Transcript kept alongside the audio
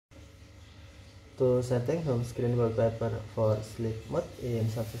To setting home screen wallpaper for sleep mode, in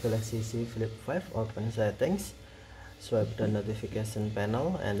subselect CC flip 5, open settings, swipe the notification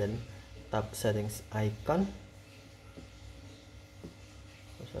panel and then tap settings icon.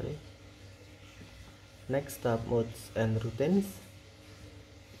 Next, tap modes and routines,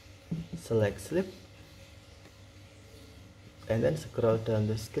 select sleep, and then scroll down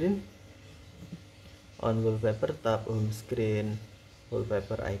the screen. On wallpaper, tap home screen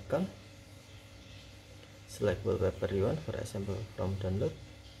wallpaper icon, select wallpaper you want, for example from download,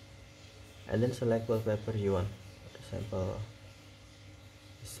 and then select wallpaper you want, for example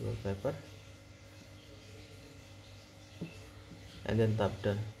this wallpaper, and then tap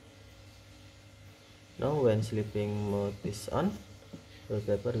done. Now when sleeping mode is on,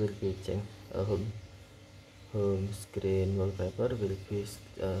 wallpaper will be changed. Home screen wallpaper will be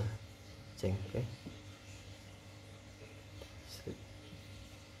changed. Okay. Sleep.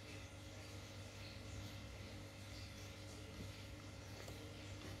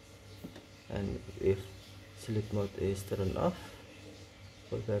 And if sleep mode is turned off,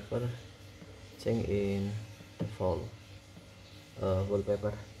 wallpaper change in default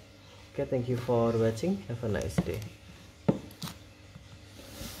wallpaper. Okay, thank you for watching. Have a nice day.